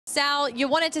Sal, you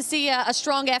wanted to see a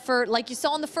strong effort like you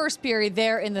saw in the first period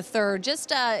there in the third. Just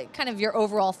kind of your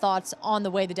overall thoughts on the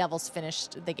way the Devils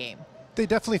finished the game. They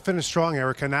definitely finished strong,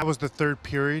 Erika, and that was the third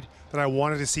period that I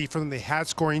wanted to see from them. They had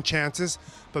scoring chances,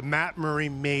 but Matt Murray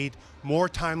made more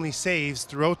timely saves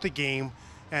throughout the game,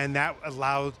 and that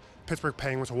allowed Pittsburgh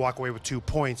Penguins to walk away with 2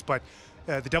 points. But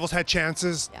the Devils had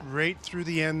chances right through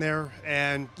the end there,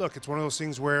 and look, it's one of those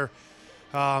things where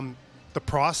the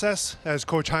process, as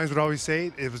Coach Hines would always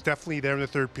say, it was definitely there in the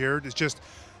third period. It's just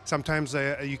sometimes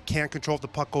you can't control if the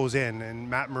puck goes in, and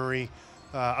Matt Murray,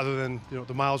 other than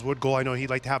the Miles Wood goal, I know he'd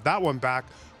like to have that one back,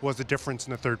 was the difference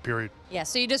in the third period. Yeah,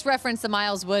 so you just referenced the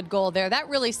Miles Wood goal there. That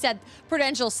really set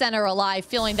Prudential Center alive,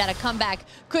 feeling that a comeback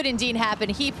could indeed happen.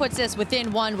 He puts us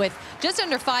within one with just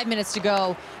under 5 minutes to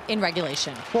go in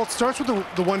regulation. Well, it starts with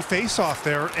the one face-off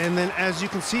there, and then as you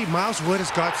can see, Miles Wood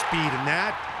has got speed, and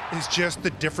that is just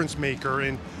the difference maker.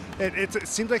 And it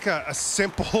seems like a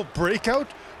simple breakout,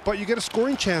 but you get a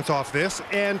scoring chance off this,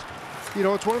 and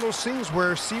it's one of those things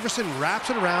where Severson wraps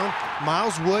it around,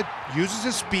 Miles Wood uses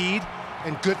his speed,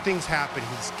 and good things happen.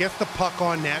 He gets the puck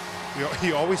on net.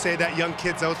 You always say that, young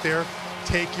kids out there,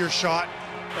 take your shot.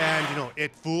 And,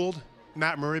 it fooled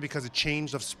Matt Murray because of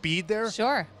change of speed there.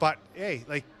 Sure. But, hey,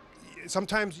 like,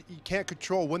 sometimes you can't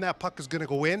control when that puck is going to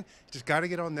go in. You just got to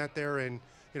get on net there. And,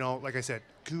 like I said,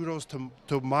 kudos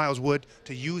to Miles Wood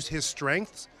to use his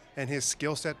strengths and his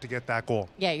skill set to get that goal.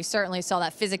 Yeah, you certainly saw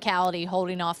that physicality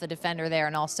holding off the defender there,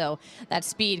 and also that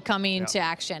speed coming into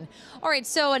action. All right,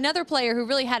 so another player who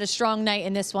really had a strong night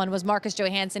in this one was Marcus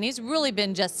Johansson. He's really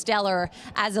been just stellar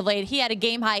as of late. He had a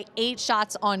game-high 8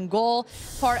 shots on goal,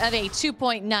 part of a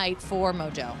 2-point night for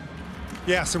Mojo.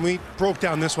 Yes, and we broke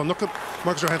down this one. Look at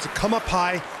Marcus Johansson come up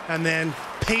high, and then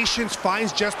patience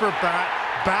finds Jesper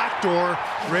backdoor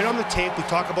right on the tape. We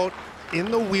talk about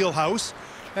in the wheelhouse,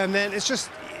 and then it's just,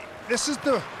 this is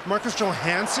the Marcus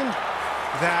Johansson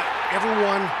that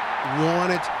everyone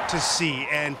wanted to see.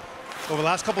 And over the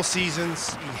last couple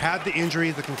seasons, he had the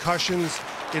injury, the concussions.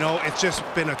 It's just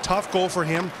been a tough goal for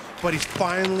him, but he's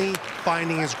finally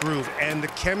finding his groove. And the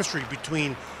chemistry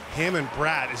between him and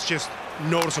Brad is just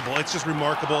noticeable. It's just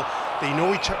remarkable. They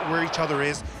know where each other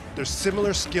is. They're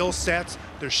similar skill sets.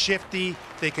 They're shifty.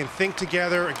 They can think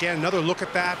together. Again, another look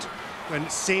at that. And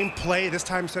same play, this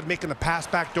time instead of making the pass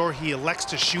back door, he elects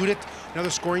to shoot it. Another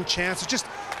scoring chance. It's just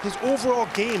his overall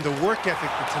game, the work ethic,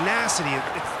 the tenacity,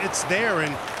 it's there.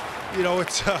 And,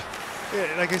 it's,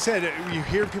 like I said, you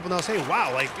hear people now say,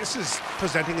 wow, like this is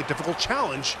presenting a difficult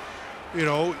challenge.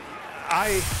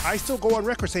 I still go on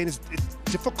record saying it's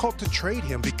difficult to trade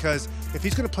him, because if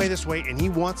he's going to play this way and he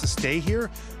wants to stay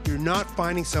here, you're not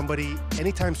finding somebody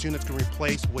anytime soon that's going to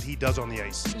replace what he does on the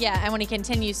ice. Yeah, and when he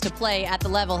continues to play at the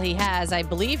level he has, I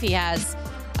believe he has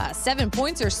 7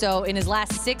 points or so in his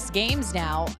last 6 games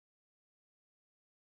now.